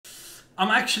I'm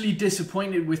actually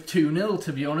disappointed with 2-0,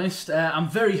 to be honest. I'm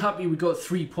very happy we got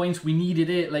 3 points. We needed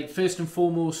it. Like, first and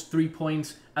foremost, 3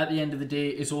 points at the end of the day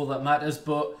is all that matters.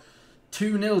 But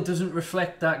 2-0 doesn't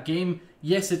reflect that game.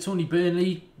 Yes, it's only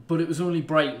Burnley, but it was only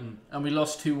Brighton, and we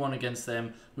lost 2-1 against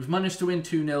them. We've managed to win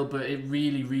 2-0, but it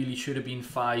really, really should have been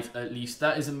 5 at least.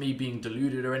 That isn't me being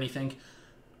deluded or anything.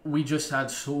 We just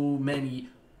had so many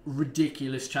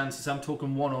ridiculous chances. I'm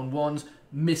talking one-on-ones,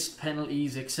 missed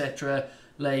penalties, etc.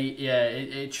 Like, yeah,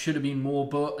 it should have been more,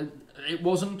 but it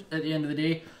wasn't at the end of the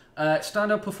day.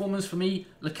 Standout performance for me,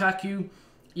 Lukaku.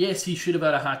 Yes, he should have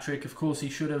had a hat-trick. Of course he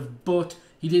should have, but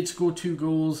he did score 2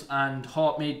 goals and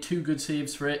Hart made 2 good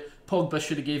saves for it. Pogba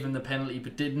should have gave him the penalty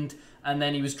but didn't, and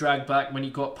then he was dragged back when he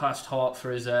got past Hart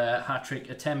for his hat-trick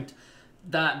attempt.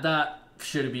 That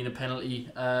should have been a penalty,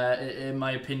 in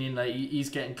my opinion. Like, he's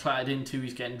getting clattered into,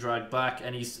 he's getting dragged back,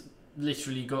 and he's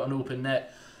literally got an open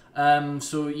net.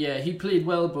 So yeah, he played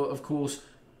well, but of course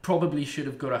probably should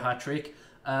have got a hat-trick.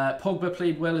 Pogba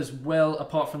played well as well,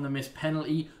 apart from the missed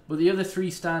penalty. But the other 3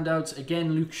 standouts,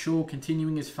 again, Luke Shaw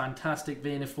continuing his fantastic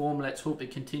vein of form. Let's hope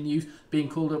it continues. Being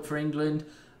called up for England,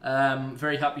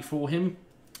 very happy for him.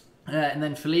 And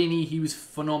then Fellaini, he was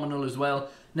phenomenal as well.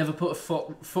 Never put a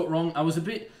foot wrong. I was a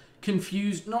bit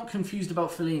confused, not confused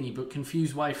about Fellaini, but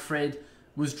confused why Fred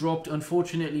was dropped.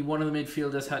 Unfortunately, one of the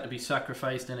midfielders had to be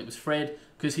sacrificed, and it was Fred,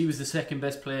 because he was the second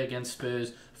best player against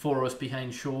Spurs for us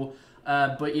behind Shaw.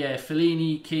 But yeah,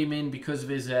 Fellaini came in because of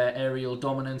his aerial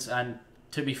dominance, and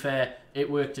to be fair, it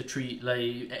worked a treat.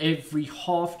 Like, every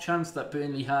half chance that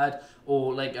Burnley had,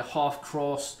 or like a half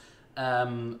cross,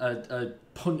 a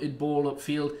punted ball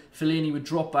upfield, Fellaini would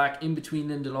drop back in between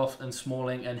Lindelof and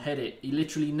Smalling and head it. He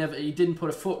literally he didn't put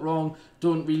a foot wrong.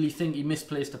 Don't really think he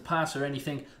misplaced a pass or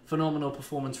anything. Phenomenal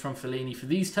performance from Fellaini for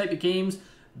these type of games.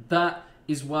 That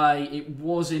is why it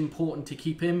was important to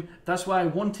keep him. That's why I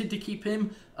wanted to keep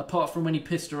him, apart from when he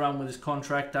pissed around with his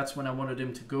contract. That's when I wanted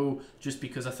him to go, just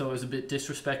because I thought it was a bit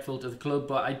disrespectful to the club.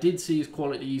 But I did see his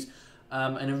qualities,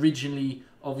 and originally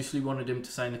obviously wanted him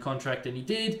to sign the contract, and he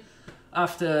did,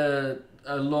 after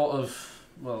a lot of,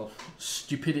 well,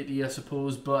 stupidity, I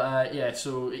suppose. But yeah,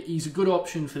 so he's a good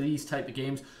option for these type of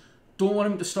games. Don't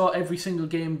want him to start every single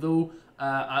game though.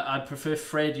 I'd prefer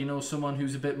Fred, you know, someone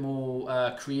who's a bit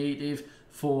more creative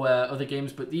for other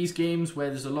games. But these games where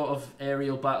there's a lot of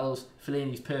aerial battles,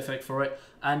 Fellaini's perfect for it.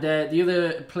 And the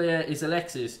other player is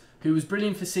Alexis, who was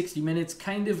brilliant for 60 minutes.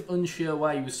 Kind of unsure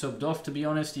why he was subbed off, to be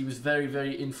honest. He was very,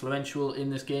 very influential in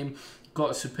this game.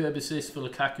 Got a superb assist for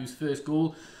Lukaku's first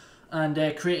goal, and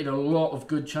created a lot of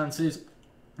good chances.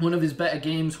 One of his better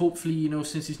games, hopefully, you know,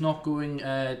 since he's not going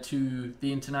to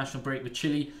the international break with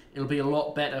Chile, it'll be a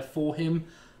lot better for him.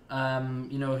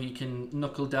 You know, he can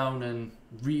knuckle down and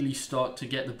really start to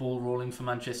get the ball rolling for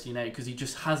Manchester United, because he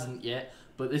just hasn't yet.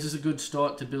 But this is a good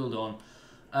start to build on.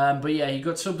 But yeah, he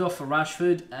got subbed off for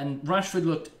Rashford, and Rashford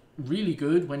looked really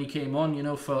good when he came on, you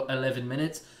know, for 11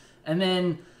 minutes. And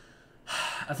then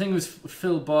I think it was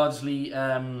Phil Bardsley.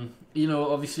 You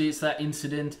know, obviously it's that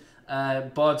incident.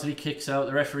 Bardsley kicks out,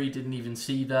 the referee didn't even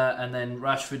see that, and then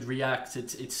Rashford reacts.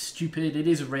 It's stupid. It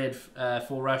is a red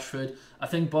for Rashford. I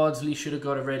think Bardsley should have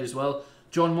got a red as well.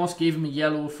 John Moss gave him a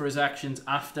yellow for his actions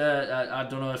after. I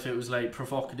don't know if it was like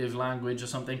provocative language or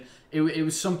something. It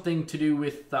was something to do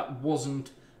with that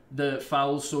wasn't the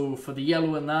foul. So for the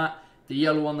yellow and that, the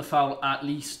yellow on the foul at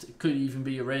least, it could even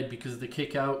be a red because of the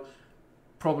kick out.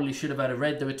 Probably should have had a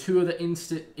red. There were 2 other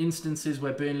instances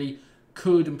where Burnley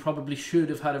could and probably should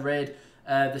have had a red.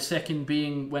 The second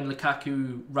being when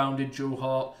Lukaku rounded Joe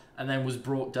Hart and then was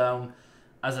brought down.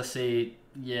 As I say,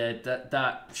 yeah,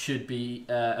 that should be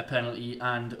a penalty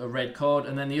and a red card.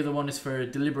 And then the other one is for a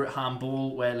deliberate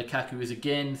handball where Lukaku is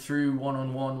again through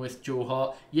one-on-one with Joe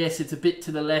Hart. Yes, it's a bit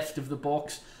to the left of the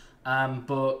box,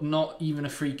 but not even a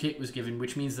free kick was given,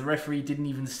 which means the referee didn't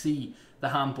even see the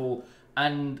handball.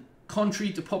 And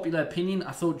contrary to popular opinion,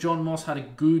 I thought John Moss had a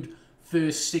good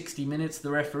first 60 minutes, the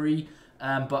referee,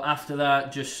 but after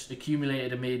that just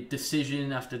accumulated and made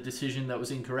decision after decision that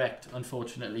was incorrect,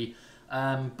 unfortunately.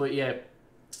 But yeah,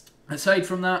 aside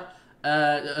from that,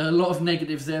 a lot of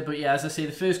negatives there. But yeah, as I say,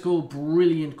 the first goal,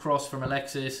 brilliant cross from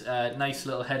Alexis, nice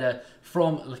little header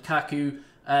from Lukaku.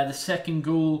 The second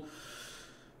goal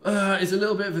is a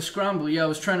little bit of a scramble. Yeah, I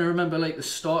was trying to remember like the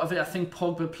start of it. I think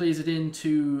Pogba plays it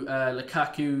into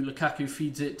Lukaku. Lukaku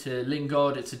feeds it to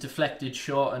Lingard. It's a deflected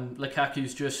shot, and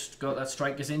Lukaku's just got that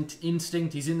striker's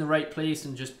instinct. He's in the right place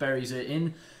and just buries it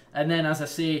in. And then, as I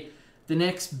say, the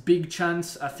next big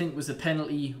chance, I think, was the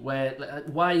penalty where,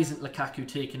 why isn't Lukaku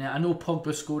taking it? I know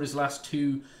Pogba scored his last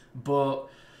 2, but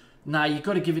nah, you've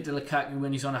got to give it to Lukaku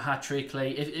when he's on a hat-trick.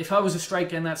 Like, if I was a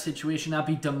striker in that situation, I'd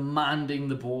be demanding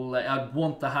the ball. Like, I'd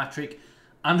want the hat-trick.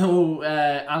 I know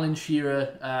Alan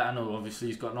Shearer, I know obviously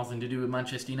he's got nothing to do with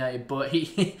Manchester United, but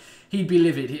he'd be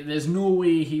livid. There's no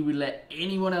way he would let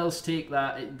anyone else take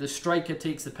that. The striker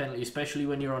takes the penalty, especially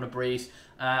when you're on a brace,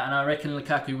 and I reckon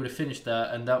Lukaku would have finished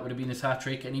that, and that would have been his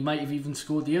hat-trick, and he might have even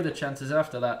scored the other chances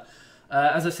after that.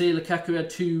 As I say, Lukaku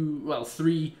had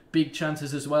three big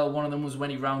chances as well. One of them was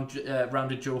when he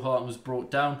rounded Joe Hart and was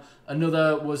brought down.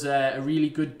 Another was a really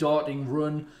good darting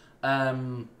run.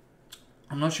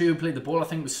 I'm not sure who played the ball. I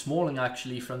think it was Smalling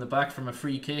actually from the back from a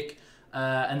free kick.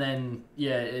 And then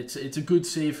it's a good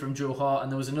save from Joe Hart. And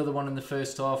there was another one in the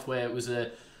first half where it was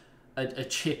a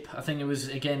chip. I think it was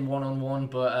again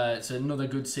 1-on-1, but it's another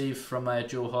good save from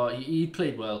Joe Hart. He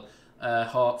played well.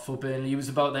 Hart for Burnley. He was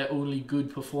about their only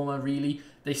good performer really.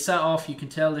 They sat off. You can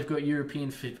tell they've got European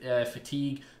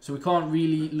fatigue, so we can't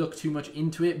really look too much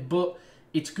into it. But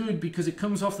it's good because it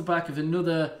comes off the back of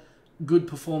another good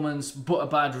performance, but a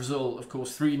bad result. Of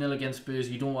course, 3-0 against Spurs,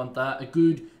 you don't want that. A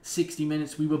good 60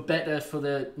 minutes. We were better for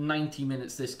the 90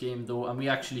 minutes this game, though, and we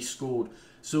actually scored.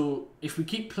 So if we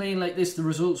keep playing like this, the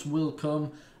results will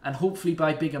come, and hopefully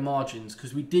by bigger margins,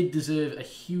 because we did deserve a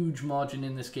huge margin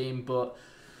in this game, but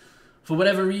for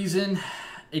whatever reason,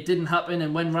 it didn't happen.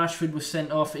 And when Rashford was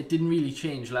sent off, it didn't really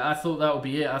change. Like, I thought that would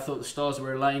be it. I thought the stars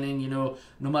were aligning. You know,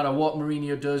 no matter what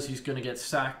Mourinho does, he's going to get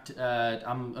sacked.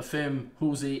 I'm a firm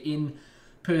Jose in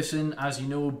person, as you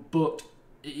know. But,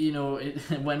 you know,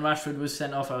 when Rashford was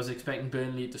sent off, I was expecting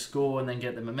Burnley to score and then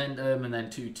get the momentum and then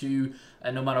 2-2.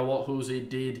 And no matter what Jose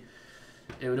did,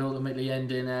 it would ultimately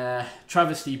end in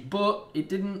travesty. But it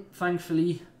didn't,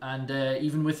 thankfully. And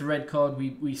even with the red card,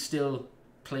 we still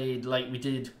played like we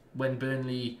did when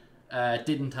Burnley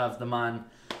didn't have the man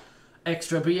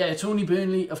extra. But yeah, it's only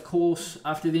Burnley, of course.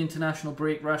 After the international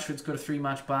break, Rashford's got a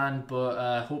 3-match ban,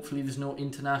 but hopefully there's no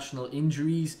international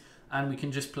injuries and we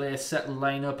can just play a settled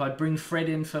lineup. I'd bring Fred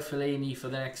in for Fellaini for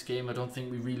the next game. I don't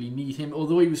think we really need him,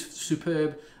 although he was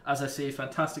superb. As I say,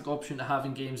 fantastic option to have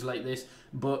in games like this,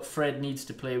 but Fred needs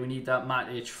to play. We need that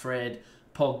Matic, Fred,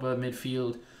 Pogba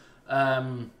midfield.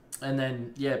 And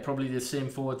then, yeah, probably the same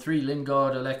forward three,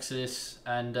 Lingard, Alexis,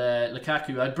 and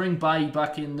Lukaku. I'd bring Bailly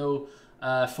back in, though,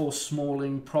 for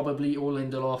Smalling, probably, or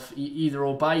Lindelof. Either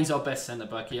or. Bailly's our best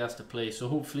centre-back. He has to play. So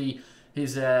hopefully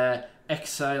his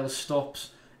exile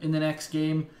stops in the next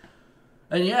game.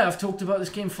 And yeah, I've talked about this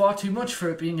game far too much for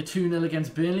it being a 2-0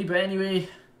 against Burnley. But anyway,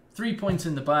 3 points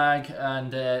in the bag.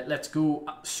 And let's go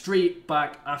straight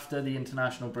back after the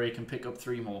international break and pick up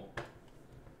 3 more.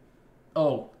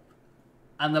 Oh,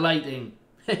 and the lighting,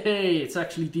 hey, it's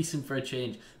actually decent for a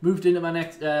change. Moved into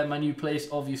my new place,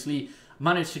 obviously.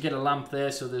 Managed to get a lamp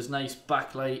there, so there's nice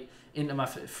backlight into my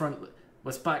front.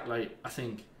 What's backlight, I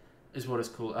think, is what it's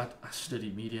called. I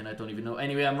studied media and I don't even know.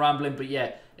 Anyway, I'm rambling, but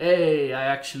yeah, hey, I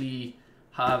actually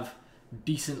have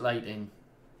decent lighting.